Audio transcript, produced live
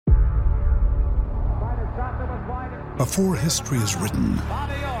Before history is written,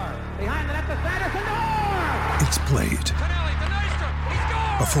 it's played.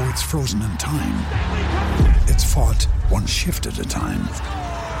 Before it's frozen in time, it's fought one shift at a time.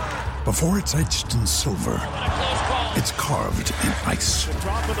 Before it's etched in silver, it's carved in ice.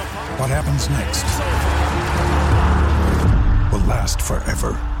 What happens next will last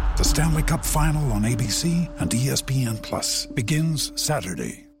forever. The Stanley Cup Final on ABC and ESPN Plus begins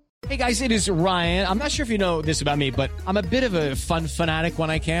Saturday. Hey guys, it is Ryan. I'm not sure if you know this about me, but I'm a bit of a fun fanatic when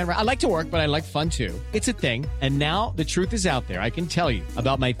I can. I like to work, but I like fun too. It's a thing. And now the truth is out there. I can tell you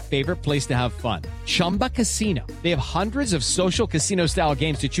about my favorite place to have fun. Chumba Casino. They have hundreds of social casino style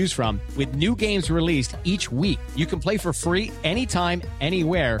games to choose from with new games released each week. You can play for free anytime,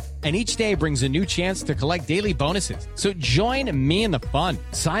 anywhere. And each day brings a new chance to collect daily bonuses. So join me in the fun.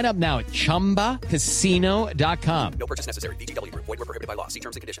 Sign up now at ChumbaCasino.com. No purchase necessary. VGW Group. Void where prohibited by law. See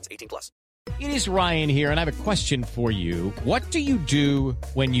terms and conditions. 18+. It is Ryan here, and I have a question for you. What do you do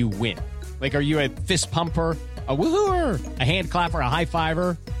when you win? Like, are you a fist pumper, a woohooer, a hand clapper, a high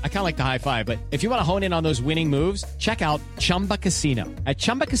fiver? I kind of like the high five, but if you want to hone in on those winning moves, check out Chumba Casino. At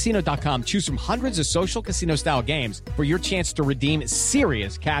ChumbaCasino.com, choose from hundreds of social casino-style games for your chance to redeem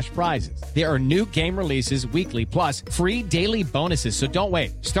serious cash prizes. There are new game releases weekly, plus free daily bonuses, so don't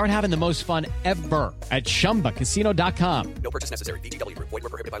wait. Start having the most fun ever at ChumbaCasino.com. No purchase necessary. VGW Group. Void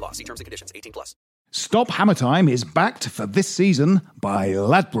where prohibited by law. See terms and conditions. 18+. Stop Hammer Time is backed for this season by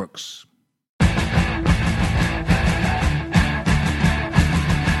Ladbrokes.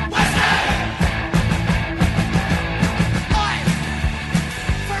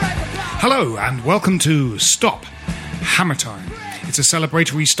 Hello and welcome to Stop Hammer Time. It's a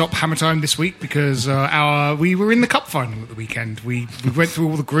celebratory Stop Hammer Time this week because we were in the cup final at the weekend. We went through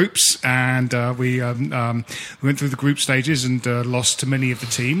all the groups and we went through the group stages and lost to many of the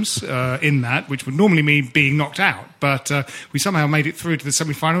teams in that, which would normally mean being knocked out. But we somehow made it through to the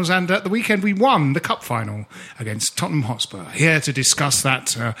semi-finals, and at the weekend we won the cup final against Tottenham Hotspur. Here to discuss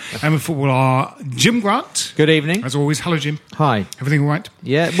that and with football are Jim Grant. Good evening. As always, hello Jim. Hi. Everything all right?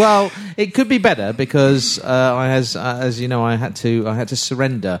 Yeah. Well, it could be better because as you know, I had to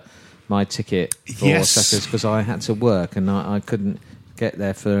surrender my ticket for Suckers because I had to work and I couldn't get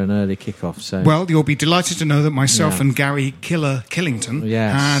there for an early kickoff. So, well, you'll be delighted to know that myself and Gary Killington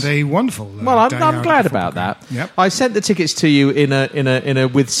had a wonderful. I'm glad about that. Yep. I sent the tickets to you in a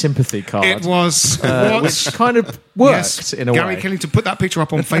with sympathy card. It was which kind of worked in a Gary way. Killington put that picture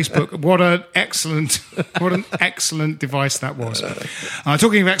up on Facebook. What an excellent device that was.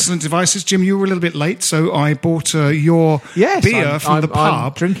 Talking of excellent devices, Jim, you were a little bit late, so I bought your beer from the pub.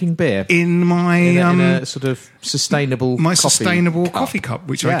 I'm drinking beer in my in a sort of sustainable coffee cup,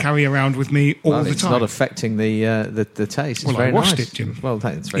 which I carry around with me all the time. It's not affecting the taste. It's very I washed nice. it, Jim. Well,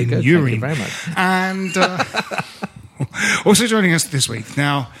 that's very in good. urine. Thank you very much. And also joining us this week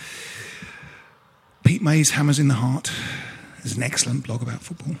now, Pete May's Hammers in the Heart is an excellent blog about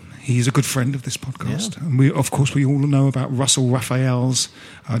football. He is a good friend of this podcast. Yeah. And we all know about Russell Raphael's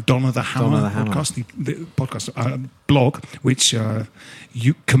Donna the Hammer podcast, the podcast blog, which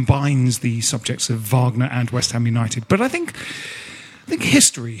combines the subjects of Wagner and West Ham United. But I think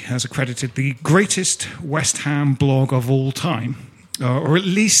history has accredited the greatest West Ham blog of all time, or at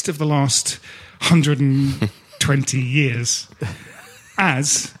least of the last 120 years,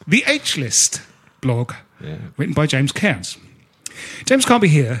 as the H-List blog, written by James Cairns. James can't be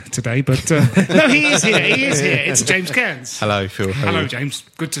here today, but no, he is here. It's James Cairns. Hello, Phil. Hello, James.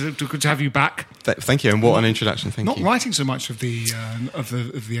 Good to have you back. Thank you, and what an introduction. Thank you. Not writing so much of the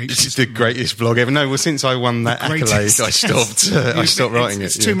This is the greatest blog ever. No, well, since I won that accolade, I stopped. I stopped writing it.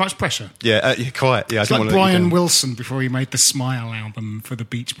 It's too much pressure. Yeah, quite. Yeah, it's like Brian Wilson before he made the Smile album for the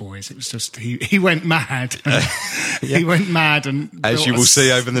Beach Boys. It was just he went mad. He went mad, and as you will see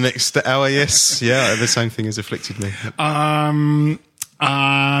over the next hour. Yes, the same thing has afflicted me.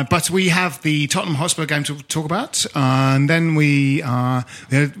 But we have the Tottenham Hotspur game to talk about, and then we had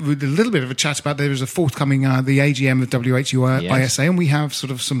a little bit of a chat about there was a forthcoming the AGM of WHUISA, and we have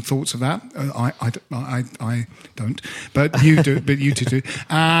sort of some thoughts of that. I don't, but you do. But you two do,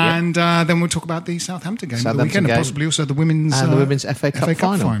 and then we'll talk about the Southampton game at the weekend, and possibly also the women's FA Cup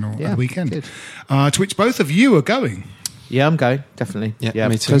final at the weekend, to which both of you are going. Yeah, I'm going, definitely. Yeah,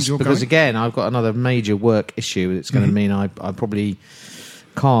 me too. Because again, I've got another major work issue that's going to mean I probably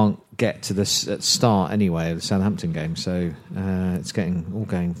can't get to the start anyway of the Southampton game, so it's all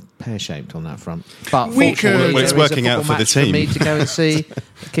going pear-shaped on that front. But it's working out for the team. For me to go and see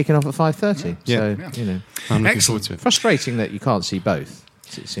kicking off at 5:30. Yeah. So, I'm looking forward to it. Frustrating that you can't see both.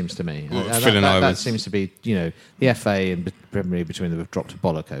 It seems to me. Well, Phil and I that was- seems to be, the FA and Premier League between them have dropped a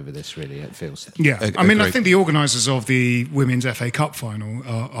bollock over this. Really, it feels. Yeah, I mean, I Agreed. think the organisers of the Women's FA Cup final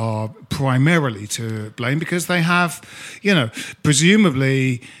are primarily to blame because they have,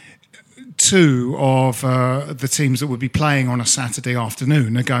 presumably two of the teams that would be playing on a Saturday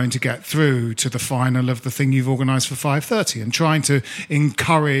afternoon are going to get through to the final of the thing you've organised for 5:30, and trying to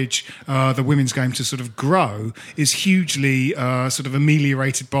encourage the women's game to sort of grow is hugely sort of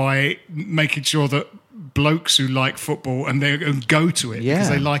ameliorated by making sure that blokes who like football and they go to it because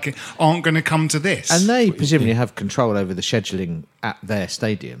they like it aren't going to come to this. And they presumably have control over the scheduling at their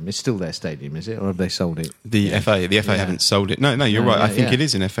stadium. It's still their stadium, is it, or have they sold it? The FA haven't sold it. No, you're right. I think it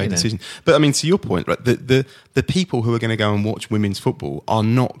is an FA decision. But I mean, to your point, right, the people who are going to go and watch women's football are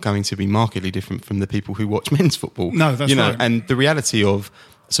not going to be markedly different from the people who watch men's football. No, that's right. And the reality of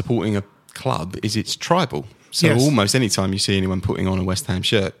supporting a club is it's tribal. So almost any time you see anyone putting on a West Ham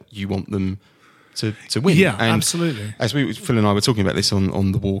shirt, you want them to win. Yeah, and absolutely. As Phil and I were talking about this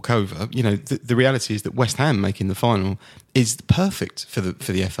on the walk over, the reality is that West Ham making the final is perfect for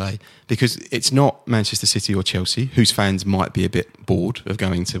the FA because it's not Manchester City or Chelsea, whose fans might be a bit bored of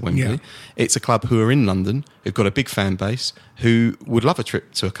going to Wembley. Yeah. It's a club who are in London, who've got a big fan base, who would love a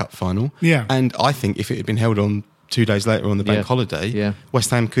trip to a cup final. Yeah. And I think if it had been held on 2 days later on the bank holiday, West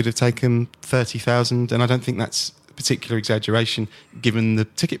Ham could have taken 30,000, and I don't think that's particular exaggeration given the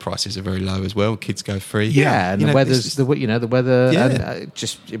ticket prices are very low as well. Kids go free. And the weather's the weather. And,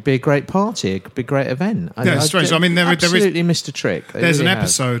 just it'd be a great party. It could be a great event. It's strange. I mean, there is absolutely missed a trick. There's an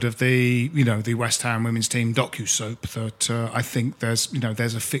episode of the the West Ham women's team docu-soap that I think there's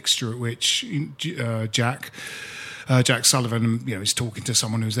a fixture at which Jack Sullivan, is talking to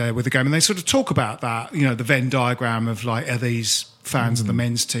someone who's there with the game, and they sort of talk about that, the Venn diagram of like, are these fans of the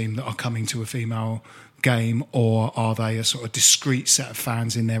men's team that are coming to a female game, or are they a sort of discrete set of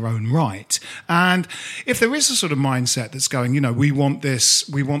fans in their own right? And if there is a sort of mindset that's going, we want this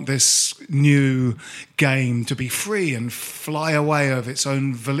new game to be free and fly away of its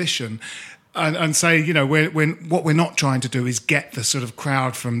own volition, and say, what we're not trying to do is get the sort of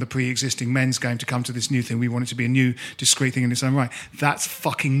crowd from the pre-existing men's game to come to this new thing. We want it to be a new, discrete thing in its own right. That's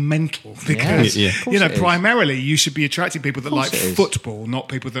fucking mental because, primarily you should be attracting people that like football, not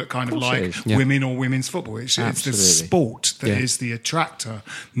people that kind of like women or women's football. It's the sport that is the attractor,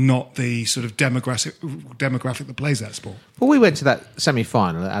 not the sort of demographic that plays that sport. Well, we went to that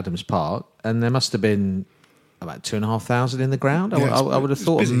semi-final at Adams Park, and there must have been about 2,500 in the ground. I would have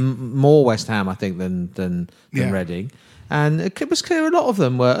thought more West Ham, I think, than Reading. And it was clear a lot of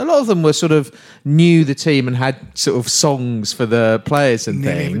them were sort of knew the team and had sort of songs for the players and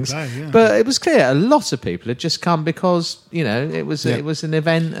things. But it was clear a lot of people had just come because it was an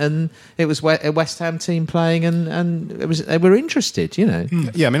event and it was a West Ham team playing and they were interested.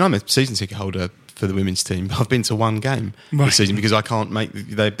 Yeah, I mean, I'm a season ticket holder for the women's team. I've been to one game this season because I can't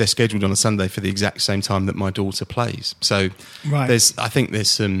they're scheduled on a Sunday for the exact same time that my daughter plays. So I think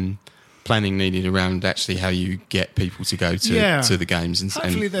there's some planning needed around actually how you get people to go to the games. And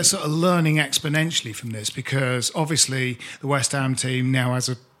hopefully they're sort of learning exponentially from this, because obviously the West Ham team now has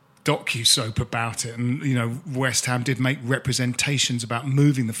a docu-soap about it, and West Ham did make representations about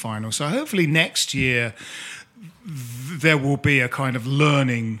moving the final. So hopefully next year there will be a kind of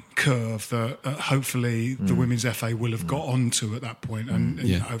learning curve that hopefully the Women's FA will have got onto at that point, and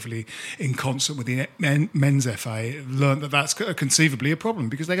hopefully in concert with the Men's FA learn that that's conceivably a problem,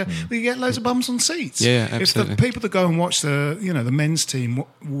 because they go, we get loads of bums on seats. Yeah, absolutely. If the people that go and watch the men's team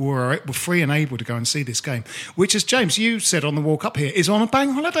were free and able to go and see this game, which, as James, you said on the walk up here, is on a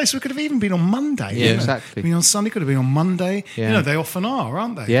bank holiday, so it could have even been on Monday. Yeah, exactly. I mean, on Sunday, could have been on Monday. Yeah. They often are,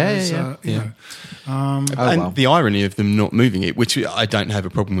 aren't they? And the irony of them not moving it, which I don't have a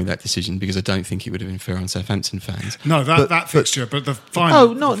problem with that decision, because I don't think it would have been fair on Southampton fans. No, that fixture, but the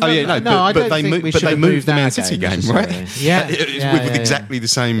final. I don't think we should have moved the that Man City game, right? With exactly the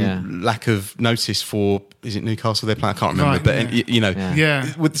same lack of notice for, is it Newcastle they're playing? I can't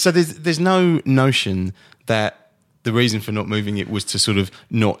remember, So there's no notion that the reason for not moving it was to sort of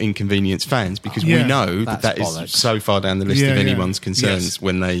not inconvenience fans, because we know that is so far down the list of anyone's concerns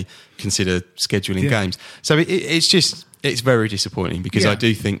when they consider scheduling games. So it's very disappointing, because I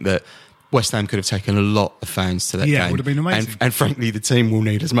do think that West Ham could have taken a lot of fans to that game. Yeah, it would have been amazing. And frankly, the team will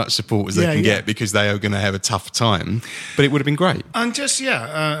need as much support as they can get because they are going to have a tough time. But it would have been great. And just,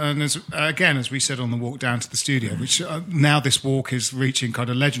 and as we said on the walk down to the studio, which now this walk is reaching kind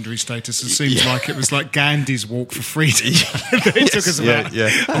of legendary status. It seems like it was like Gandhi's walk for freedom. It took us about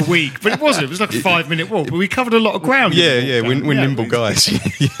a week. But it wasn't. It was like a 5-minute walk. But we covered a lot of ground. We're nimble guys.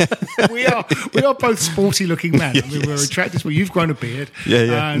 We are both sporty looking men. I mean, we're attractive. Well, you've grown a beard.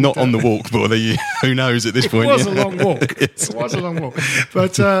 And, not on the walk, but who knows at this point? It was a long walk. It was a long walk.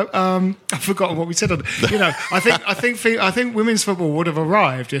 But I've forgotten what we said. I think women's football would have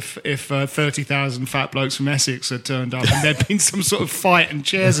arrived if 30,000 fat blokes from Essex had turned up and there'd been some sort of fight and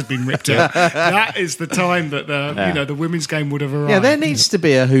chairs had been ripped out. That is the time that the women's game would have arrived. Yeah, there needs to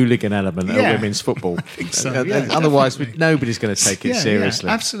be a hooligan element of women's football. I think so. Otherwise, nobody's going to take it seriously.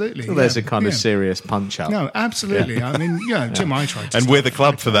 Yeah, absolutely. Well, there's a kind of serious punch up. No, absolutely. I mean, Jim, I tried to. And we're the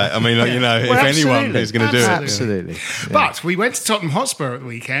club for that. I mean, if anyone is going to do it. Absolutely. But we went to Tottenham Hotspur at the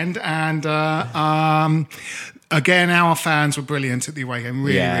weekend and again, our fans were brilliant at the away game.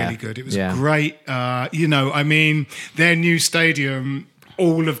 Really good. It was great. Their new stadium,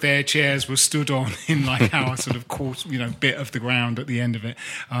 all of their chairs were stood on in like our sort of course, bit of the ground at the end of it,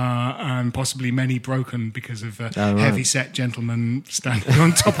 and possibly many broken because of heavy-set gentlemen standing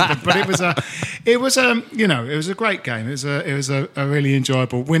on top of them. But it was a great game. It was a really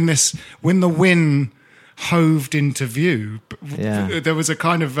enjoyable when the win hoved into view. There was a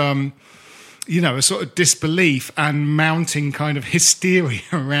kind of a sort of disbelief and mounting kind of hysteria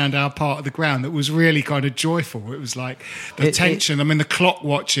around our part of the ground that was really kind of joyful. It was like the tension. The clock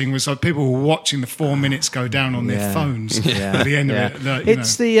watching was like people were watching the 4 minutes go down on their phones at the end of it.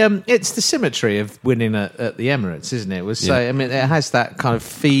 It's the symmetry of winning at the Emirates, isn't it? It has that kind of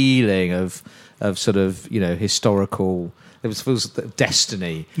feeling of sort of historical. There feels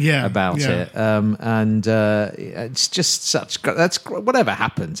destiny about it, and it's just such. That's whatever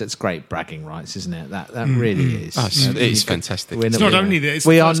happens. It's great bragging rights, isn't it? That really is. It's fantastic. It's not only that.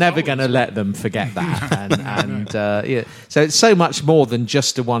 We are never going to let them forget that, So it's so much more than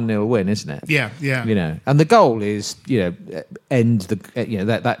just a 1-0 win, isn't it? Yeah. And the goal is end the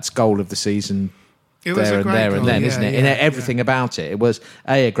that's goal of the season. It was a great goal, and then, isn't it? In everything about it, it was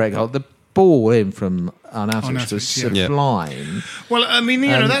a great goal. The ball in from Arnautovic was sublime. Well,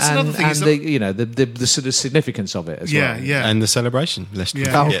 that's another thing. And the sort of significance of it as well. Yeah. And the celebration. Let's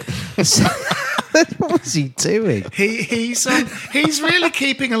forget. What was he doing? He's really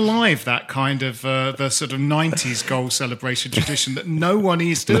keeping alive that kind of the sort of 90s goal celebration tradition that no one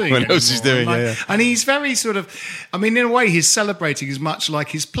is doing. No one else is doing, And he's very sort of, in a way, his celebrating is much like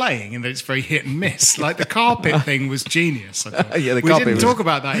his playing in that it's very hit and miss. Like the carpet thing was genius. We didn't talk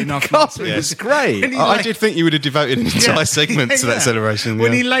about that enough. The carpet was great. I did think you would have devoted an entire segment to that celebration.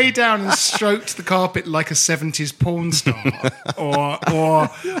 When he lay down and stroked the carpet like a 70s porn star,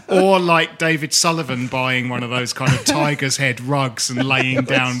 or like David Sullivan buying one of those kind of tiger's head rugs and laying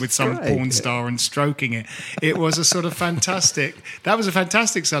down with some porn star and stroking it. It was a sort of fantastic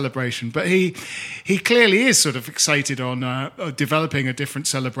celebration. But he clearly is sort of fixated on developing a different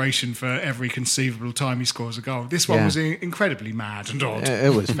celebration for every conceivable time he scores a goal. This one was incredibly mad and odd.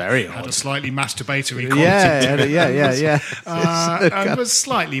 It was very odd. Had a slightly masturbatory content. It was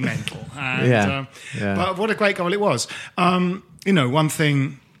slightly mental. But what a great goal it was. One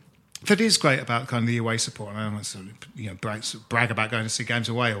thing that is great about kind of the away support. I don't want to brag about going to see games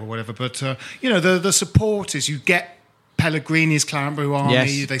away or whatever, but the support is you get Pellegrini's Clanbroo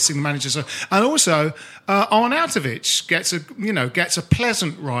army. They sing the managers, and also Arnautovic gets a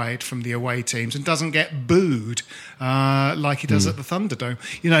pleasant ride from the away teams and doesn't get booed like he does at the Thunderdome.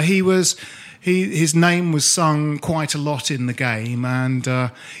 His name was sung quite a lot in the game, and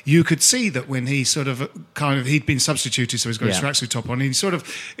you could see that when he he'd been substituted, so he's got his tracksuit top on.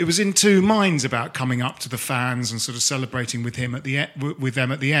 It was in two minds about coming up to the fans and sort of celebrating with them at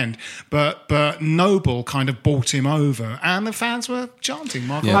the end. But Noble kind of bought him over, and the fans were chanting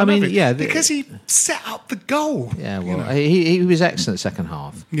Marco Arnautovic because he set up the goal. Yeah, well, he was excellent second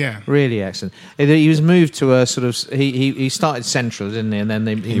half. Yeah, really excellent. He was moved to a sort of he started central, didn't he? And then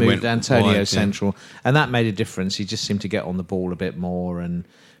he moved Antonio central, and that made a difference. He just seemed to get on the ball a bit more and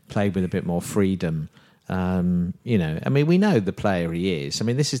play with a bit more freedom. We know the player he is.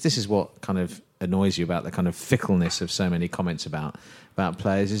 This is what kind of annoys you about the kind of fickleness of so many comments about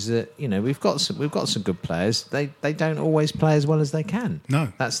players, is that we've got some good players. They don't always play as well as they can.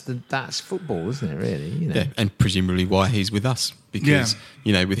 No, that's football, isn't it? Really, and presumably why he's with us. because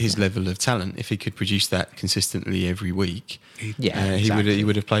with his level of talent, if he could produce that consistently every week, he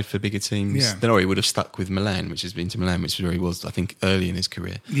would have played for bigger teams. Or he would have stuck with Milan, which has been to Milan, which is where he was, I think, early in his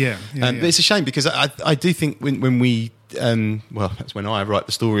career. But it's a shame because I do think when we that's when I write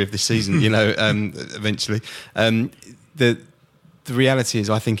the story of this season. Eventually, the reality is,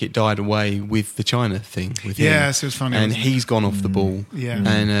 I think it died away with the China thing. With him. Yes, it was funny. And he's gone off the ball,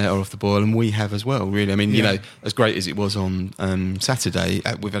 or off the boil, and we have as well. Really, I mean, as great as it was on Saturday,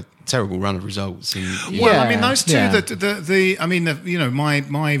 with a terrible run of results. I mean, those two.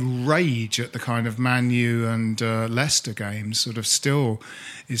 My rage at the kind of Man U and Leicester games sort of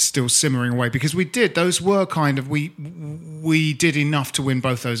is still simmering away, because we did did enough to win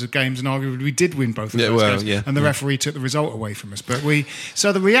both those games, and arguably we did win both of those games, and the referee took the result away from us. But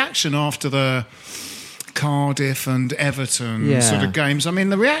so the reaction after the Cardiff and Everton sort of games, I mean,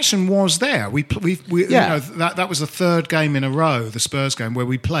 the reaction was there. That was the third game in a row, the Spurs game, where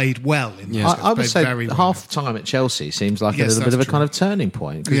we played well. I would say half the time at Chelsea seems like a little bit of a kind of turning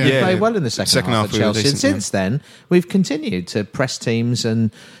point, because we played well in the second half at Chelsea, and since then we've continued to press teams,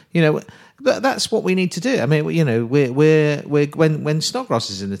 and that's what we need to do. I mean, when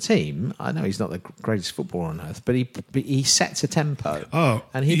Snodgrass is in the team, I know he's not the greatest footballer on earth, but he sets a tempo.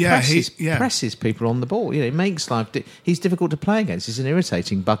 And he presses people on the ball. It makes life. He's difficult to play against. He's an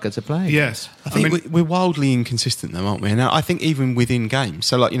irritating bugger to play against. Yes, I think we're wildly inconsistent, though, aren't we? And I think even within games,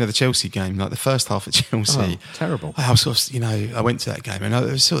 so like the Chelsea game, like the first half at Chelsea, terrible. I was sort of, I went to that game and I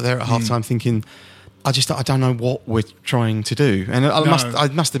was sort of there at half time thinking, I don't know what we're trying to do. And I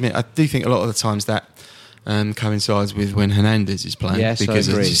must admit, I do think a lot of the times that coincides with when Hernandez is playing, because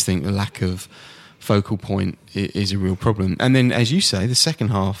I just think the lack of focal point is a real problem. And then, as you say, the second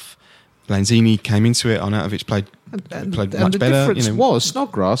half, Lanzini came into it, Arnautovic played much the better. Difference was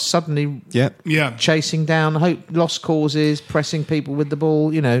Snodgrass suddenly chasing down lost causes, pressing people with the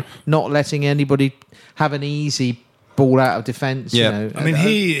ball, not letting anybody have an easy ball out of defence. I mean,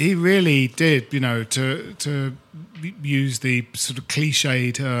 he really did, to use the sort of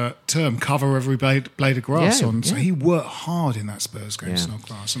cliched term, cover every blade of grass on. So he worked hard in that Spurs game,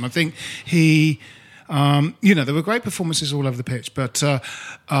 Snodgrass. And I think he... there were great performances all over the pitch, but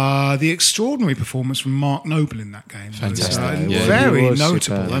the extraordinary performance from Mark Noble in that game was very notable.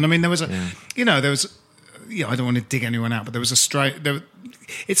 Superb. And I mean, there was I don't want to dig anyone out, but there was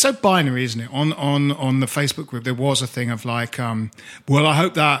it's so binary, isn't it? On the Facebook group, there was a thing of like, I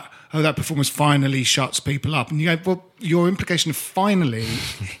hope that performance finally shuts people up. And you go, well, your implication of finally,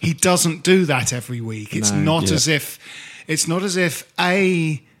 he doesn't do that every week. It's not as if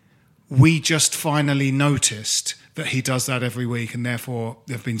we just finally noticed that he does that every week, and therefore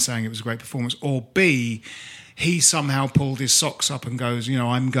they've been saying it was a great performance. Or B, he somehow pulled his socks up and goes,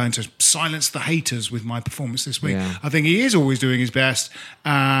 I'm going to silence the haters with my performance this week. I think he is always doing his best,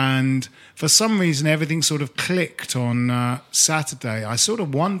 and for some reason everything sort of clicked on Saturday. I sort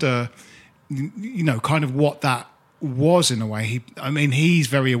of wonder, kind of what that was in a way. He's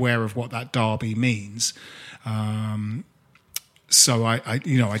very aware of what that derby means. So I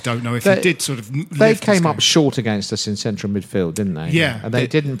don't know if he did sort of. They came up short against us in central midfield, didn't they? Yeah, and they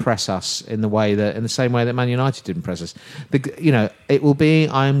didn't press us in the same way that Man United didn't press us. It will be,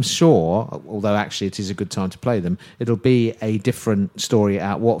 I'm sure, although actually it is a good time to play them. It'll be a different story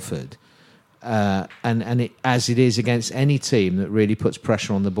at Watford, as it is against any team that really puts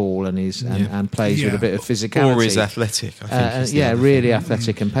pressure on the ball and plays with a bit of physicality, or is athletic. I think really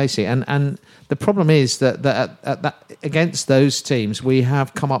athletic and pacey. And the problem is that against those teams we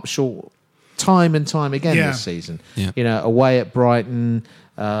have come up short time and time again this season. Away at Brighton.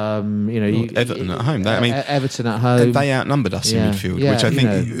 Everton at home. Everton at home. They outnumbered us in midfield, which I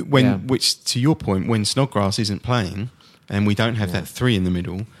think, which to your point, when Snodgrass isn't playing, and we don't have that three in the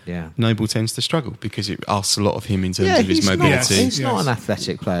middle, Noble tends to struggle because it asks a lot of him in terms of his mobility. He's not an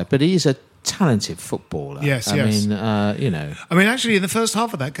athletic player, but he's a talented footballer. I mean, actually, in the first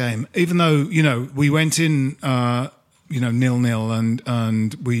half of that game, even though we went in, 0-0,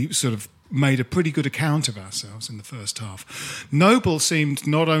 and we sort of made a pretty good account of ourselves in the first half. Noble seemed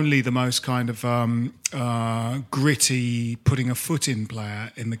not only the most kind of gritty, putting a foot in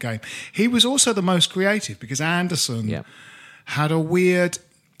player in the game, he was also the most creative, because Anderson had a weird...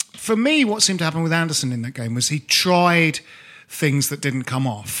 For me, what seemed to happen with Anderson in that game was he tried things that didn't come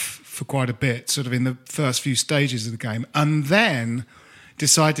off for quite a bit, sort of in the first few stages of the game, and then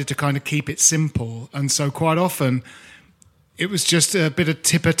decided to kind of keep it simple. And so quite often... it was just a bit of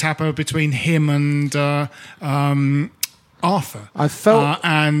tipper-tapper between him and Arthur. I felt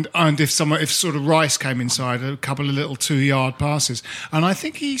and if sort of Rice came inside, a couple of little 2-yard passes, and I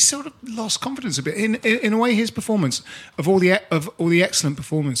think he sort of lost confidence a bit. In a way, his performance of all the excellent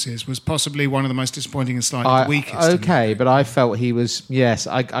performances was possibly one of the most disappointing and slightly weakest. Okay, but I felt he was. Yes,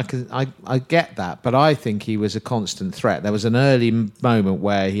 I get that, but I think he was a constant threat. There was an early moment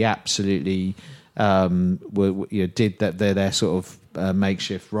where he absolutely did that. Their sort of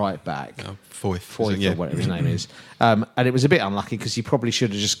makeshift right back. Foyth, or whatever his name is, and it was a bit unlucky because he probably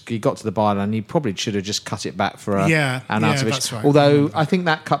should have he got to the byline and he probably should have just cut it back for Arnautovic. That's right. Although I think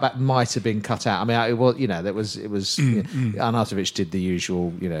that cutback might have been cut out. I mean, it was Arnautovic did the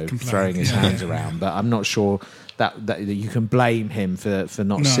usual, throwing his hands around, but I'm not sure that you can blame him for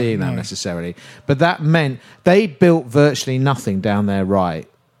not seeing that necessarily. But that meant they built virtually nothing down their right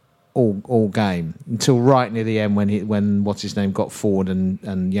all game until right near the end when what's his name got forward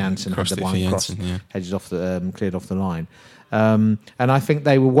and Janssen had the line crossed, headed off cleared off the line, and I think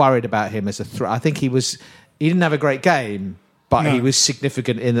they were worried about him as a threat. I think he didn't have a great game, but he was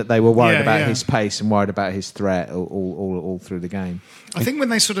significant in that they were worried about his pace and worried about his threat all through the game. I think when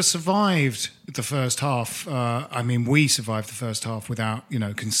they sort of survived the first half, we survived the first half without,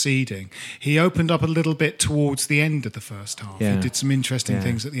 conceding. He opened up a little bit towards the end of the first half. Yeah. He did some interesting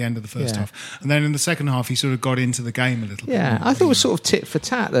things at the end of the first half. And then in the second half, he sort of got into the game a little bit. Yeah, I thought it was sort of tit for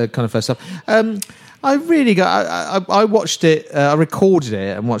tat, the kind of first half. I really I watched it. I recorded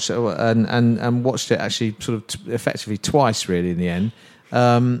it and watched it, and watched it actually sort of effectively twice, really, in the end.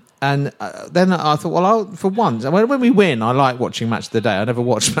 And then I thought, for once, when we win, I like watching Match of the Day. I never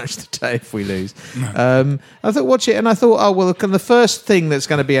watch Match of the Day if we lose. No. I thought, watch it, and I thought, the first thing that's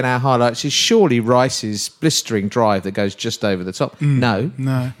going to be in our highlights is surely Rice's blistering drive that goes just over the top. No.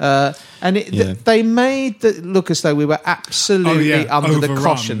 They made it look as though we were absolutely under the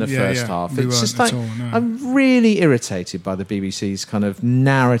cosh in the first half. It's just like, I'm really irritated by the BBC's kind of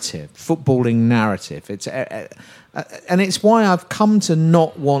narrative, footballing narrative. And it's why I've come to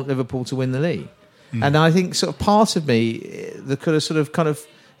not want Liverpool to win the league. And I think sort of part of me, the kind of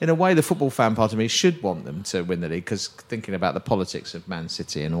in a way, the football fan part of me should want them to win the league because thinking about the politics of Man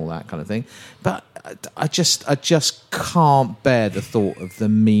City and all that kind of thing. But I just can't bear the thought of the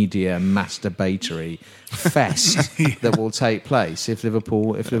media masturbatory fest that will take place if Liverpool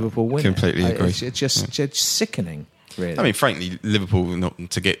win. Completely agree. It's just sickening, really. I mean, frankly, Liverpool,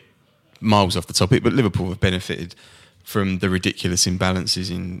 not to get miles off the topic, but Liverpool have benefited from the ridiculous imbalances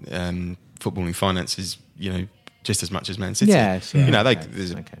in footballing finances, just as much as Man City. Yes,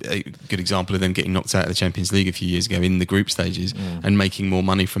 there's a good example of them getting knocked out of the Champions League a few years ago in the group stages and making more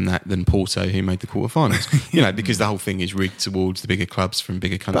money from that than Porto, who made the quarterfinals. Because the whole thing is rigged towards the bigger clubs from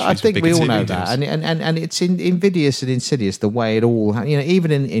bigger countries. But I think we all know that, and it's invidious and insidious the way it all.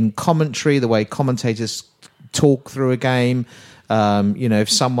 Even in commentary, the way commentators talk through a game. If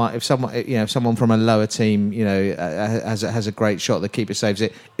someone from a lower team, has a great shot, the keeper saves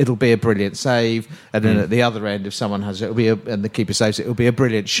it, it'll be a brilliant save. And then at the other end, if someone has it, and the keeper saves it, it'll be a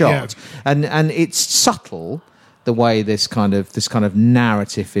brilliant shot. Yeah. And it's subtle the way this kind of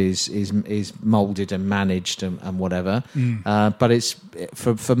narrative is moulded and managed and whatever. But it's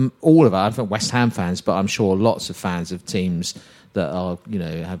for all of us, for West Ham fans, but I'm sure lots of fans of teams that are,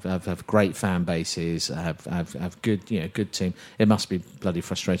 have great fan bases, have good team. It must be bloody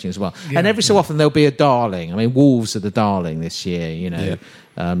frustrating as well. Yeah, and every so often there'll be a darling. I mean, Wolves are the darling this year.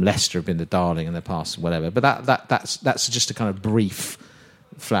 Leicester have been the darling in the past, whatever. But that's just a kind of brief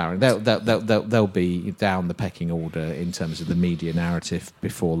flowering. They'll be down the pecking order in terms of the media narrative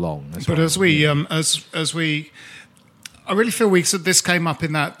before long. But as we I really feel this came up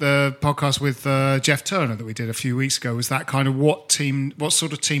in the podcast with Jeff Turner that we did a few weeks ago, was that kind of what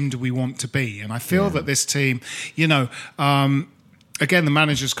sort of team do we want to be? And I feel that this team, again, the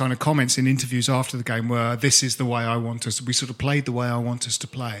manager's kind of comments in interviews after the game were, this is the way I want us. We sort of played the way I want us to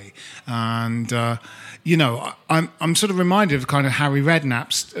play. And, I'm sort of reminded of kind of Harry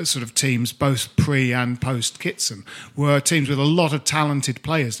Redknapp's sort of teams, both pre and post Kitson, were teams with a lot of talented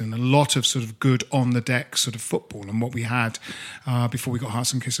players and a lot of sort of good on-the-deck sort of football. And what we had before we got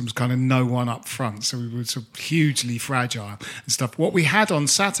Hudson Kitson was kind of no one up front. So we were sort of hugely fragile and stuff. What we had on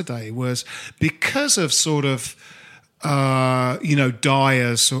Saturday was, because of sort of,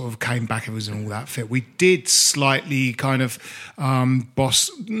 Dyer sort of came back and was all that fit. We did slightly kind of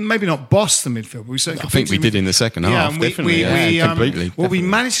maybe not boss the midfield, but we certainly. I think we did in the second half, definitely. Completely. What we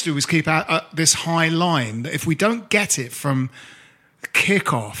managed to do was keep out this high line that if we don't get it from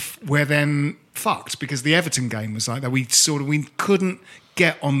kick-off, we're then fucked, because the Everton game was like that. We couldn't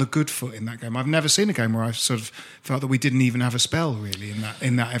get on the good foot in that game. I've never seen a game where I sort of felt that we didn't even have a spell really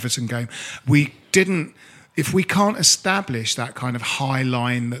in that Everton game. We didn't if we can't establish that kind of high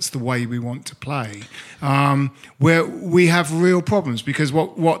line that's the way we want to play, where we have real problems, because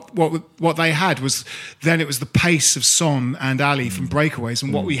what they had was, then it was the pace of Son and Ali from breakaways,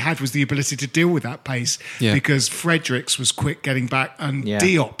 and what we had was the ability to deal with that pace, because Fredericks was quick getting back and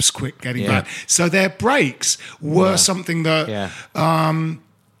Diop's quick getting back. So their breaks were something that...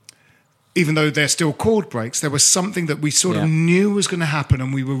 even though they're still called breaks, there was something that we sort of knew was going to happen,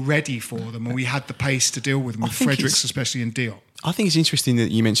 and we were ready for them, and we had the pace to deal with them, with Fredericks especially and Diop. I think it's interesting that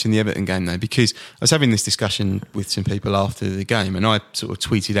you mentioned the Everton game, though, because I was having this discussion with some people after the game, and I sort of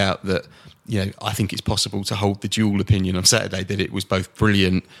tweeted out that, I think it's possible to hold the dual opinion on Saturday, that it was both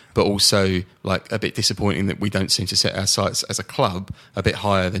brilliant but also like a bit disappointing that we don't seem to set our sights as a club a bit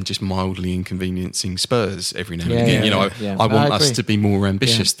higher than just mildly inconveniencing Spurs every now and again. I want us to be more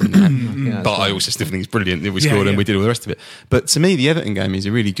ambitious than that. But I also still think it's brilliant that we scored and we did all the rest of it. But to me, the Everton game is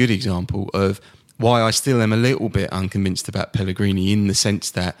a really good example of why I still am a little bit unconvinced about Pellegrini, in the sense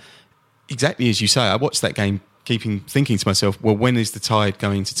that, exactly as you say, I watched that game thinking to myself, well, when is the tide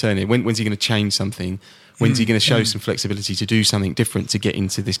going to turn here? When's he going to change something? When's he going to show some flexibility to do something different to get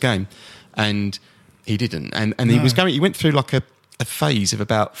into this game? And he didn't. And he went through like a phase of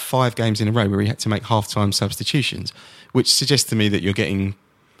about 5 games in a row where he had to make half-time substitutions, which suggests to me that you're getting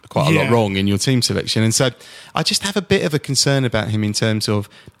quite a lot wrong in your team selection. And so I just have a bit of a concern about him in terms of,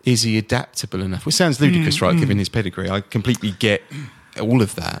 is he adaptable enough? Which sounds ludicrous, right, given his pedigree. I completely get all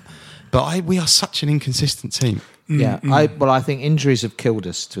of that. But we are such an inconsistent team. Yeah, I think injuries have killed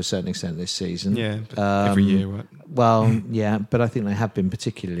us to a certain extent this season. Yeah, every year, right? Well, yeah, but I think they have been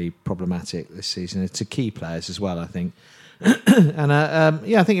particularly problematic this season to key players as well, I think. And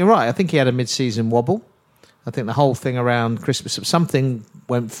I think you're right. I think he had a mid-season wobble. I think the whole thing around Christmas, something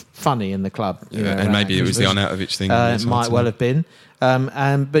went funny in the club. And maybe it was the Arnautovic thing. It might well have been.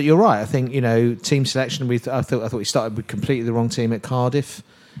 But you're right. I think, team selection. I thought we started with completely the wrong team at Cardiff.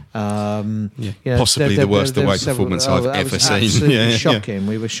 Possibly the worst away performance I've ever seen. Absolutely shocking.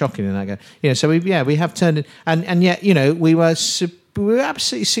 We were shocking in that game. So we have turned it, and yet we were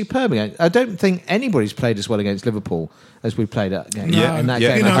absolutely superb again. I don't think anybody's played as well against Liverpool as we played in that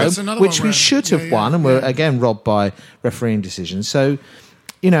game at home, which we should have won, and we're again robbed by refereeing decisions. So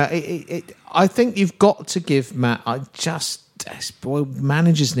I think you've got to give Matt.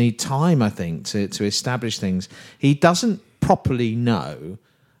 Managers need time, I think, to establish things. He doesn't properly know,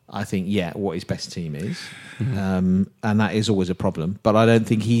 I think, what his best team is. And that is always a problem. But I don't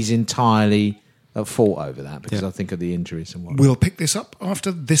think he's entirely at fault over that, because I think of the injuries and whatnot. We'll pick this up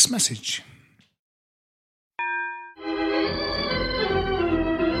after this message.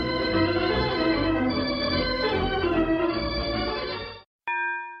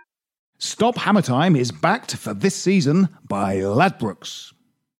 Stop Hammer Time is backed for this season by Ladbrokes.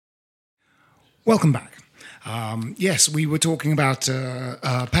 Welcome back. Yes, we were talking about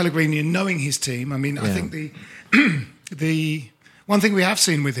Pellegrini and knowing his team. I mean, I think the one thing we have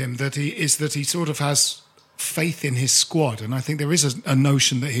seen with him that he sort of has faith in his squad, and I think there is a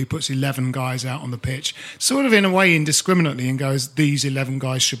notion that he puts 11 guys out on the pitch, sort of in a way indiscriminately, and goes, these 11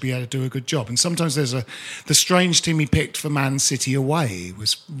 guys should be able to do a good job. And sometimes there's the strange team he picked for Man City away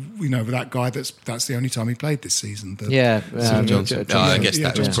was, that guy that's the only time he played this season. Johnson. I guess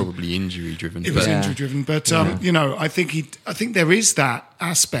that was probably injury driven. It was injury driven, but I think there is that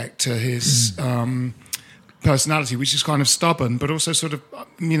aspect to his. Personality, which is kind of stubborn, but also sort of,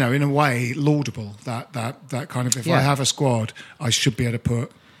 in a way, laudable. That kind of, if I have a squad, I should be able to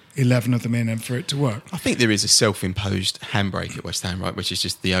put 11 of them in and for it to work. I think there is a self-imposed handbrake at West Ham, right, which is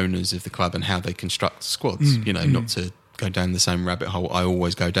just the owners of the club and how they construct squads. Not to go down the same rabbit hole I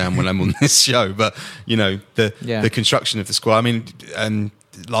always go down when I'm on this show, but the construction of the squad. I mean,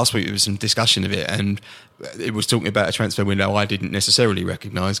 last week there was some discussion of it, and it was talking about a transfer window I didn't necessarily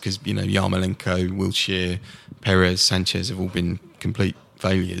recognise, because Yarmolenko, Wilshere, Perez, Sanchez have all been complete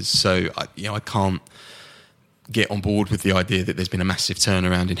failures. So I can't get on board with the idea that there's been a massive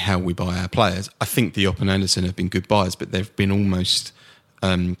turnaround in how we buy our players. I think Diop and Anderson have been good buys, but they've been almost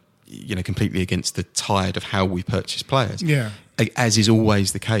completely against the tide of how we purchase players. Yeah. As is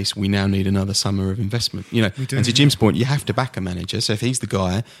always the case, we now need another summer of investment. And to Jim's point, you have to back a manager. So if he's the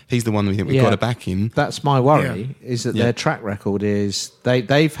guy, he's the one we think we've got to back him. That's my worry, is that their track record is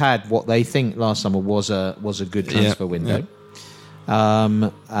they've had what they think last summer was a good transfer window.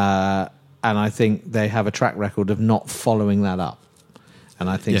 And I think they have a track record of not following that up. And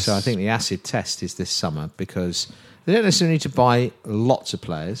I think so. I think the acid test is this summer, because they don't necessarily need to buy lots of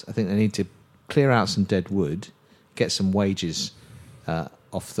players. I think they need to clear out some dead wood, get some wages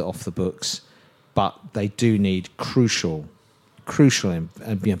off the books, but they do need crucial crucial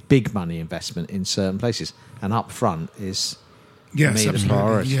big money investment in certain places, and up front is for me the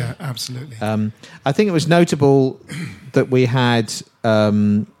priority. Yeah, absolutely. I think it was notable that we had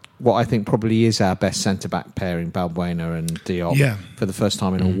what I think probably is our best centre-back pairing, Balbuena and Diop, for the first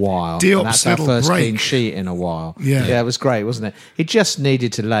time in a while. Diop's and that's our first break. clean sheet in a while. Yeah, it was great, wasn't it? He just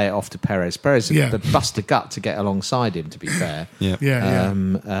needed to lay it off to Perez. Perez had bust a gut to get alongside him, to be fair.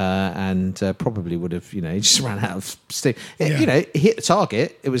 And probably would have, he just ran out of steam. He hit the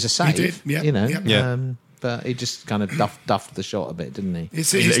target. It was a save. He did, but he just kind of duffed the shot a bit, didn't he? He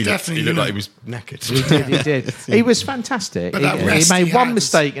looked like he was knackered. He did. He was fantastic. He made one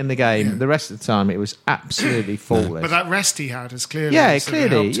mistake in the game. Yeah. The rest of the time, it was absolutely flawless. But that rest he had is clearly,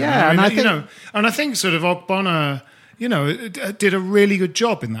 clearly. And I think sort of Ogbonna, did a really good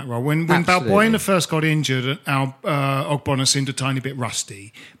job in that role. When Balbuena first got injured, Ogbonna seemed a tiny bit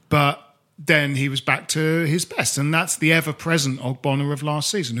rusty, but then he was back to his best, and that's the ever-present Ogbonna of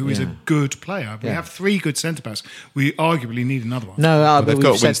last season, who is a good player. We have 3 good centre-backs. We arguably need another one. No, but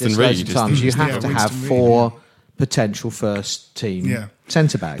we've said this loads of times. You have to have 4 potential first-team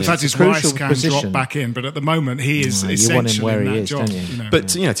centre-backs. The fact is, Rice can drop back in, but at the moment he is essential in that job. But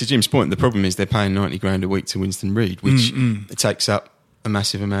to Jim's point, the problem is they're paying $90,000 a week to Winston Reid, which it takes up a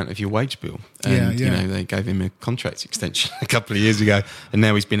massive amount of your wage bill. And, they gave him a contract extension a couple of years ago, and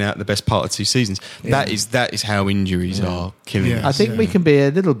now he's been out the best part of 2 seasons. That is how injuries are killing us. I think we can be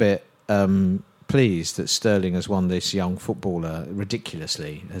a little bit pleased that Sterling has won this young footballer,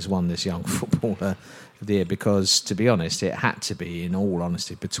 ridiculously, has won this young footballer of the year, because, to be honest, it had to be, in all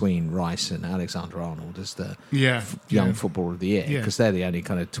honesty, between Rice and Alexander-Arnold as the young footballer of the year, because they're the only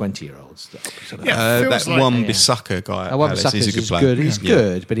kind of 20-year-olds. That Wan-Bissaka guy at Palace is a good player. He's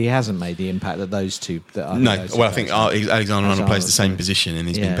good, but he hasn't made the impact that those two... I think Alexander-Arnold plays the same position and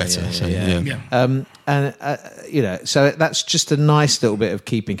he's been better. So that's just a nice little bit of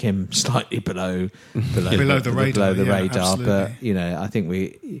keeping him slightly below the radar. But I think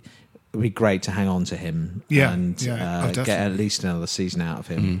it'd be great to hang on to him and get at least another season out of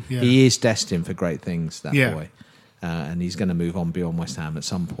him. He is destined for great things, that boy. And he's going to move on beyond West Ham at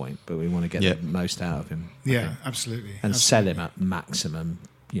some point, but we want to get the most out of him. Yeah, absolutely. And sell him at maximum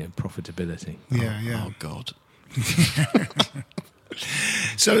profitability. Oh, God.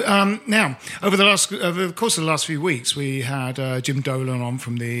 So now, over the course of the last few weeks, we had Jim Dolan on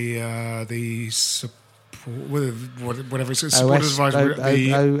from the whatever it's supporters advisory,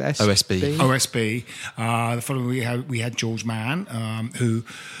 OSB. The following week we had George Mann, who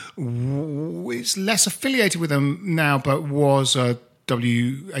is less affiliated with them now, but was a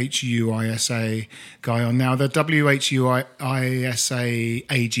WHUISA guy on now. The WHUISA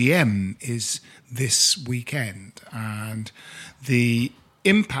AGM is this weekend, and the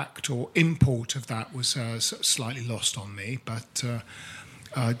impact or import of that was slightly lost on me, but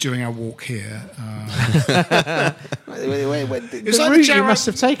during our walk here, the route you must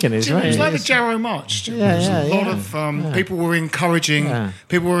have taken is right. It was like the Jarrow March. A lot of people were encouraging.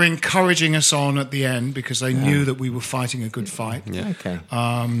 People were encouraging us on at the end because they knew that we were fighting a good fight.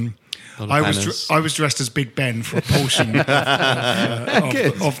 I was dressed as Big Ben for a portion of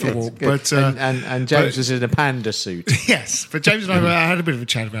the walk, but and James was in a panda suit. Yes, but James and I had a bit of a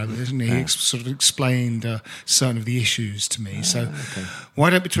chat about this, and he sort of explained certain of the issues to me. So, why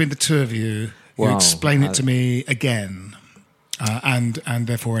don't between the two of you explain it to me again, and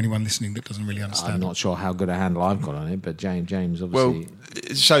therefore anyone listening that doesn't really understand? I'm not sure how good a handle I've got on it, but James obviously. Well,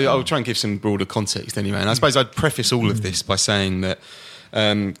 so I'll try and give some broader context anyway, and I suppose I'd preface all of this by saying that.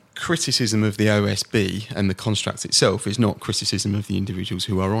 Criticism of the OSB and the construct itself is not criticism of the individuals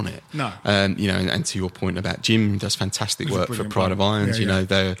who are on it. No. And to your point about Jim, does fantastic work for Pride of Irons.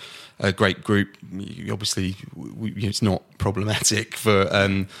 They're a great group. Obviously, it's not problematic for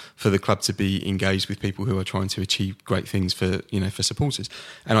the club to be engaged with people who are trying to achieve great things for supporters.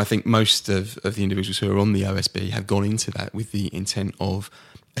 And I think most of the individuals who are on the OSB have gone into that with the intent of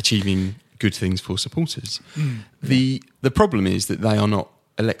achieving good things for supporters. The problem is that they are not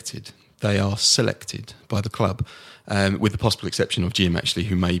elected. They are selected by the club, with the possible exception of Jim, actually,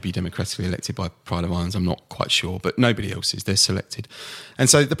 who may be democratically elected by Pride of Irons. I'm not quite sure, but nobody else is. They're selected.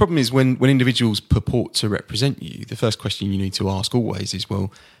 And so the problem is when individuals purport to represent you, the first question you need to ask always is,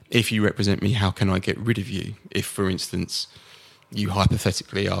 well, if you represent me, how can I get rid of you? If, for instance, you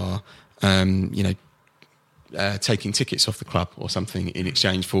hypothetically are, taking tickets off the club or something in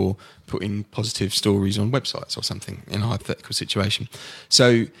exchange for putting positive stories on websites or something in a hypothetical situation.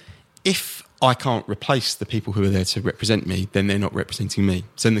 So if I can't replace the people who are there to represent me, then they're not representing me.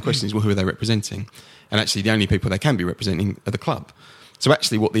 So then the question is, well, who are they representing? And actually the only people they can be representing are the club. So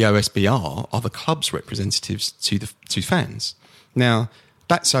actually what the OSB are the club's representatives to fans. Now,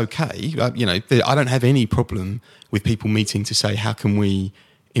 that's okay. I don't have any problem with people meeting to say, how can we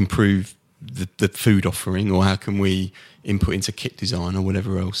improve the food offering, or how can we input into kit design, or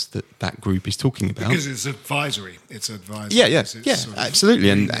whatever else that group is talking about. Because it's advisory. Yeah, absolutely.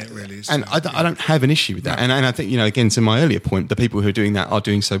 And I don't have an issue with that. No. And I think, again, to my earlier point, the people who are doing that are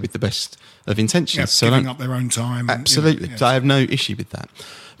doing so with the best of intentions. Giving up their own time. Absolutely. So I have no issue with that.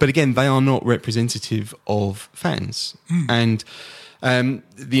 But again, they are not representative of fans. And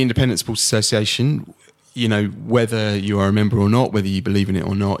the Independent Sports Association, whether you are a member or not, whether you believe in it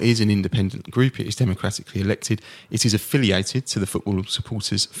or not, is an independent group. It is democratically elected. It is affiliated to the Football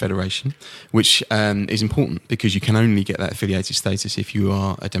Supporters Federation, which is important because you can only get that affiliated status if you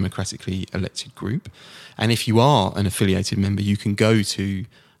are a democratically elected group. And if you are an affiliated member, you can go to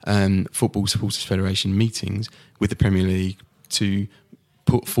Football Supporters Federation meetings with the Premier League to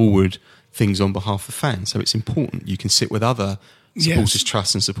put forward things on behalf of fans. So it's important. You can sit with other supporters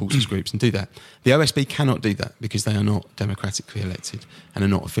trusts and supporters groups and do that. The OSB cannot do that because they are not democratically elected and are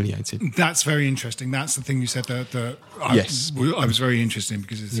not affiliated. That's very interesting. That's the thing you said that I was very interested in,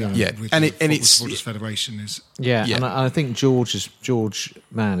 because it's with the Supporters Federation is and I think George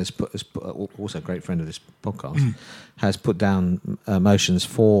Mann has put also a great friend of this podcast, has put down motions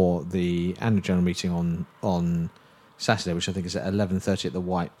for the annual general meeting on Saturday, which I think is at 11:30 at the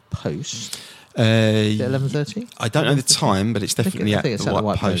White Post. Is it 11:30? I don't know the time, but it's definitely at the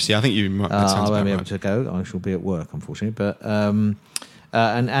White Post. Yeah, I think you might. I won't be able to go. I shall be at work, unfortunately. But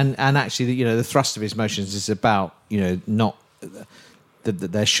and actually, the thrust of his motions is about not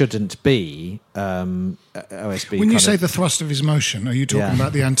that there shouldn't be OSB. When you say the thrust of his motion, are you talking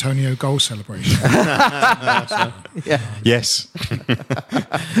about the Antonio goal celebration? Yes.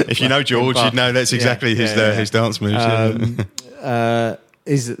 If you know George, you'd know that's exactly his dance moves.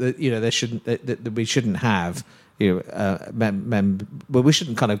 Is that there shouldn't that we shouldn't have we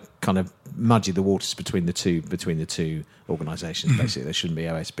shouldn't kind of muddy the waters between the two organisations. Basically, there shouldn't be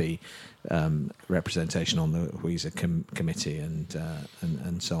OSB representation on the WISA committee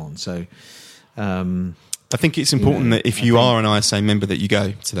and so on. So I think it's important that if you are an ISA member that you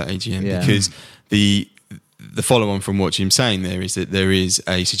go to that AGM, because the follow-on from what Jim's saying there is that there is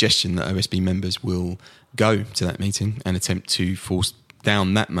a suggestion that OSB members will go to that meeting and attempt to force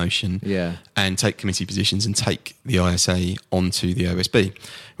down that motion and take committee positions and take the ISA onto the OSB,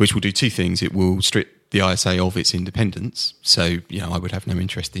 which will do two things. It will strip the ISA of its independence. So, I would have no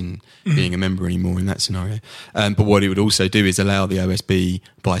interest in being a member anymore in that scenario. But what it would also do is allow the OSB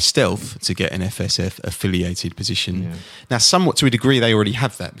by stealth to get an FSF affiliated position. Yeah. Now, somewhat to a degree, they already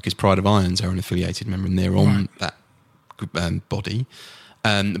have that because Pride of Irons are an affiliated member and they're on that body.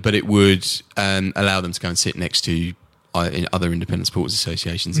 But it would allow them to go and sit next to in other independent sports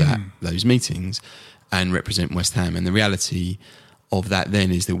associations at those meetings and represent West Ham. And the reality of that then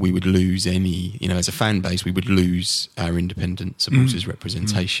is that we would lose any, as a fan base, we would lose our independent supporters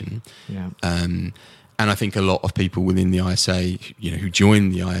representation. Yeah. And I think a lot of people within the ISA, who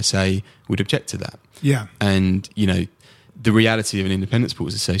join the ISA would object to that. Yeah. And, the reality of an independent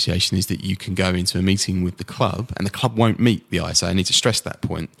sports association is that you can go into a meeting with the club and the club won't meet the ISA. I need to stress that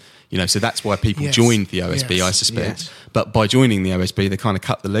point. So that's why people joined the OSB, I suspect. Yes. But by joining the OSB, they kind of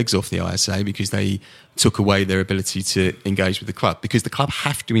cut the legs off the ISA because they took away their ability to engage with the club, because the club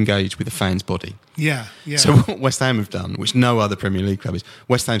have to engage with the fans' body. Yeah. So what West Ham have done, which no other Premier League club is,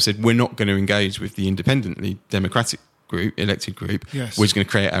 West Ham said, we're not going to engage with the independently democratic group, elected group. Yes. We're just going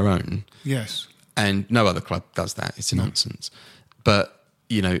to create our own. Yes. And no other club does that. It's a nonsense. But,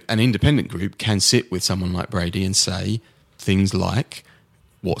 an independent group can sit with someone like Brady and say things like,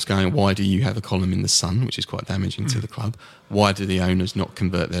 why do you have a column in the Sun, which is quite damaging to the club? Why do the owners not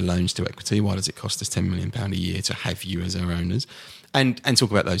convert their loans to equity? Why does it cost us £10 million a year to have you as our owners? And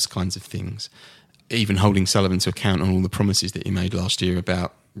talk about those kinds of things. Even holding Sullivan to account on all the promises that he made last year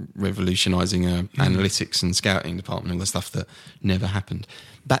about revolutionising our analytics and scouting department, all the stuff that never happened.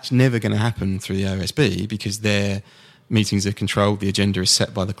 That's never going to happen through the OSB because their meetings are controlled, the agenda is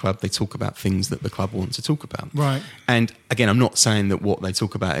set by the club, they talk about things that the club wants to talk about. Right. And again, I'm not saying that what they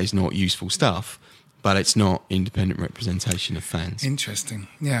talk about is not useful stuff, but it's not independent representation of fans. Interesting.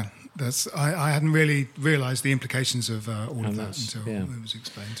 Yeah. I hadn't really realised the implications of all of that until it was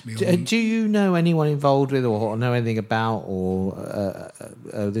explained to me. Do you know anyone involved with or know anything about or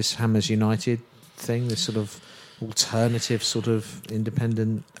this Hammers United thing, this sort of alternative sort of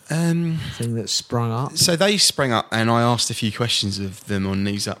independent thing that sprung up? So they sprang up, and I asked a few questions of them on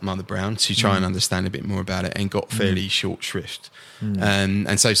Knees Up Mother Brown to try and understand a bit more about it, and got fairly short shrift.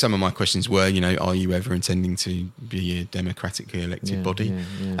 And so some of my questions were, are you ever intending to be a democratically elected body?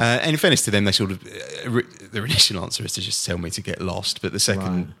 And in fairness to them, they sort of their initial answer is to just tell me to get lost, but the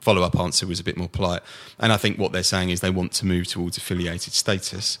second follow-up answer was a bit more polite. And I think what they're saying is they want to move towards affiliated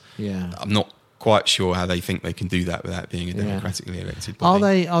status. I'm not quite sure how they think they can do that without being a democratically elected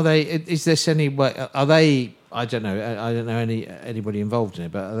body. Are they? Is this any way? Are they? I don't know. I don't know anybody involved in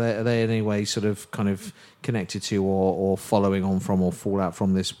it, but are they in any way sort of kind of connected to or following on from or fallout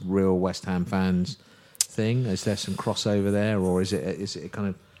from this real West Ham fans thing? Is there some crossover there, or is it a kind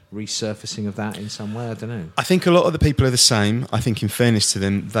of resurfacing of that in some way? I don't know. I think a lot of the people are the same. I think, in fairness to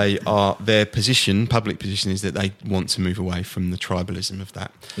them, their public position is that they want to move away from the tribalism of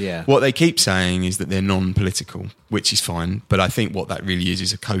that. What they keep saying is that they're non-political, which is fine, but I think what that really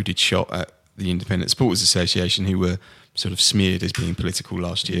is a coded shot at the Independent Supporters Association, who were sort of smeared as being political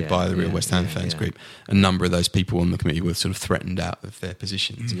last year by the real West Ham fans group. A number of those people on the committee were sort of threatened out of their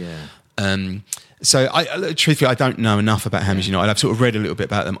positions. So, truthfully, I don't know enough about Hammers United. I've sort of read a little bit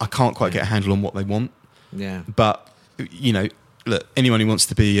about them. I can't quite get a handle on what they want. But, look, anyone who wants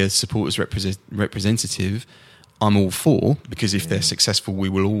to be a supporters representative, I'm all for, because if they're successful, we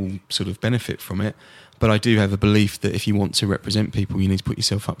will all sort of benefit from it. But I do have a belief that if you want to represent people, you need to put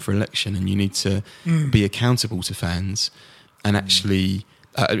yourself up for election, and you need to be accountable to fans. And actually,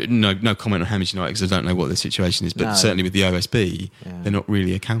 no comment on Hammers United because I don't know what the situation is. But certainly with the OSB, they're not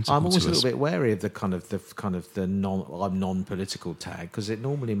really accountable. I'm always to a us. little bit wary of the kind of the non-political tag, because it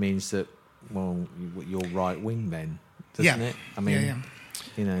normally means that you're right wing then, doesn't it? I mean,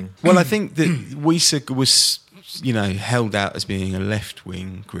 Well, I think that WISA was held out as being a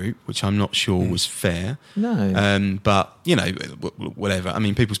left-wing group, which I'm not sure was fair. No. But, whatever. I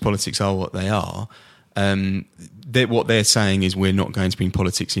mean, people's politics are what they are. What they're saying is we're not going to bring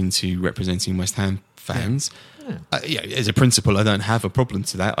politics into representing West Ham fans. As a principle, I don't have a problem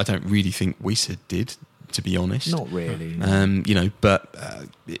to that. I don't really think WISA did, to be honest. Not really. No.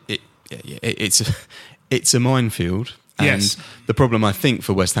 It's a minefield. And the problem, I think,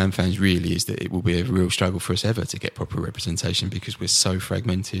 for West Ham fans really is that it will be a real struggle for us ever to get proper representation because we're so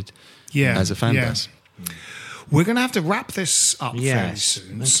fragmented as a fan base. We're going to have to wrap this up fairly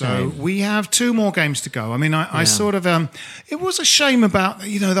soon. Okay. So we have 2 more games to go. I mean, I sort of... it was a shame about...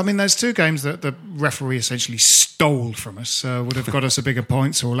 those 2 games that the referee essentially stole from us would have got us a bigger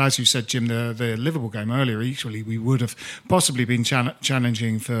point. Or, as you said, Jim, the Liverpool game earlier, equally, we would have possibly been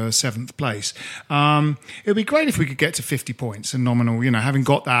challenging for 7th place. It would be great if we could get to 50 points and nominal, having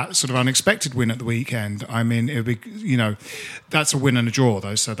got that sort of unexpected win at the weekend. I mean, it would be, that's a win and a draw,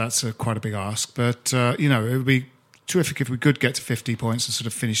 though, so that's quite a big ask. But, it would be terrific if we could get to 50 points and sort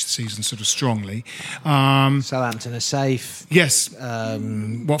of finish the season sort of strongly. Southampton are safe. Yes.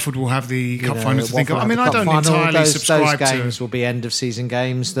 Watford will have the cup final to think of. I mean, I don't entirely subscribe to... Those games will be end-of-season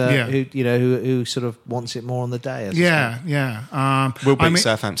games that who sort of wants it more on the day. We'll beat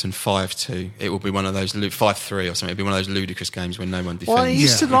Southampton 5-2. It will be one of those 5-3 or something. It'll be one of those ludicrous games when no one defends. Well, I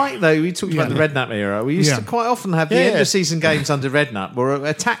used to though, we talked about the Redknapp era. We used to quite often have the end-of-season games under Redknapp were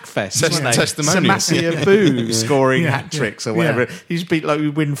attack fest, wasn't they? Testimonials. Samasia Boo scoring hat tricks or whatever. He used to be we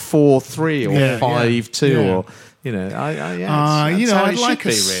win 4-3 or 5-2 or I'd like to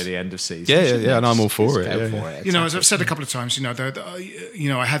be really end of season. And I'm all for it. As I've said a couple of times,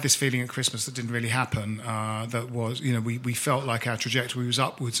 I had this feeling at Christmas that didn't really happen. That was, we felt like our trajectory was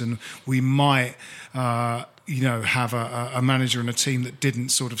upwards, and we might. Have a manager and a team that didn't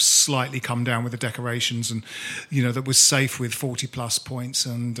sort of slightly come down with the decorations, and that was safe with 40+ points,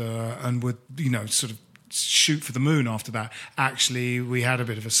 and would sort of shoot for the moon after that. Actually, we had a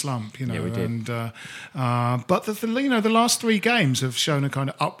bit of a slump, we did. And but the last 3 games have shown a kind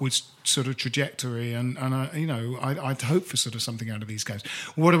of upwards sort of trajectory, and I'd hope for sort of something out of these games.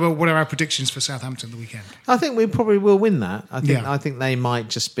 What are our predictions for Southampton the weekend? I think we probably will win that. I think they might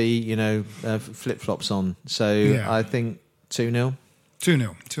just be flip flops on. So I think 2-0.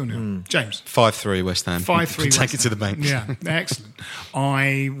 2-0. James? 5-3 West Ham. 5-3 Take it to the bank. Yeah, excellent.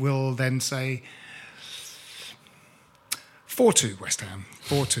 I will then say 4-2 West Ham.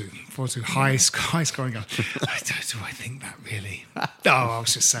 4-2. High scoring goal. Do I think that really? I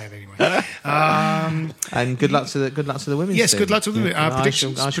was just saying anyway. And good luck to the women's yes, team. good luck to the women.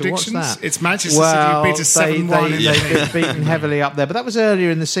 Predictions. I shall watch that. It's Manchester City who beat us 7-1. They've been beaten heavily up there, but that was earlier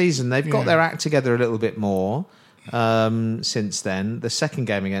in the season. They've got their act together a little bit more. Since then, the second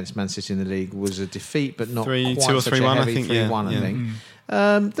game against Man City in the league was a defeat, but not 3-2 quite or such 3-1. a heavy I think 3-1. I think.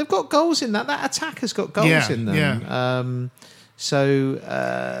 They've got goals in that. That attack has got goals in them. Yeah. So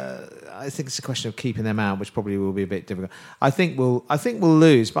I think it's a question of keeping them out, which probably will be a bit difficult. I think we'll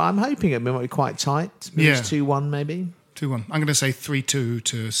lose, but I'm hoping it might be quite tight. Maybe it's 2-1, maybe 2-1. I'm going to say 3-2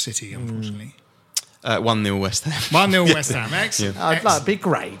 to City. Unfortunately, 1-0 West Ham. 1-0 West Ham. Excellent. It'd be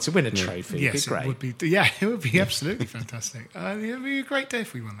great to win a trophy. Yes, it'd be great. It would be. Yeah, it would be absolutely fantastic. It would be a great day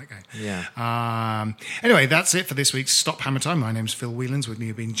if we won that game. Yeah. Anyway, that's it for this week's Stop Hammer Time. My name's Phil Whelans. With me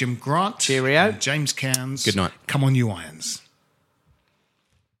have been Jim Grant. Cheerio. And James Cairns. Good night. Come on, you Irons.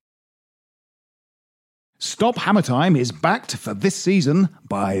 Stop Hammer Time is backed for this season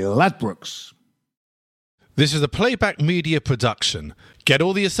by Ladbrokes. This is a Playback Media production. Get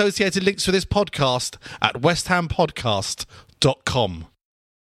all the associated links for this podcast at westhampodcast.com.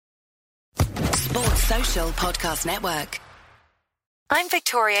 Sports Social Podcast Network. I'm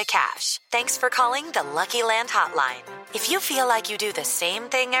Victoria Cash. Thanks for calling the Lucky Land Hotline. If you feel like you do the same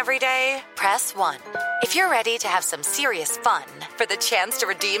thing every day, press 1. If you're ready to have some serious fun for the chance to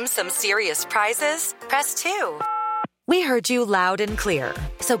redeem some serious prizes, press 2. We heard you loud and clear.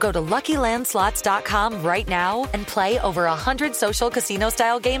 So go to LuckyLandSlots.com right now and play over 100 social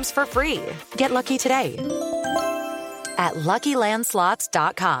casino-style games for free. Get lucky today at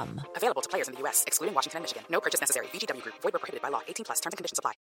LuckyLandSlots.com. Available to players in the U.S., excluding Washington and Michigan. No purchase necessary. VGW Group. Void where prohibited by law. 18+. Terms and conditions apply.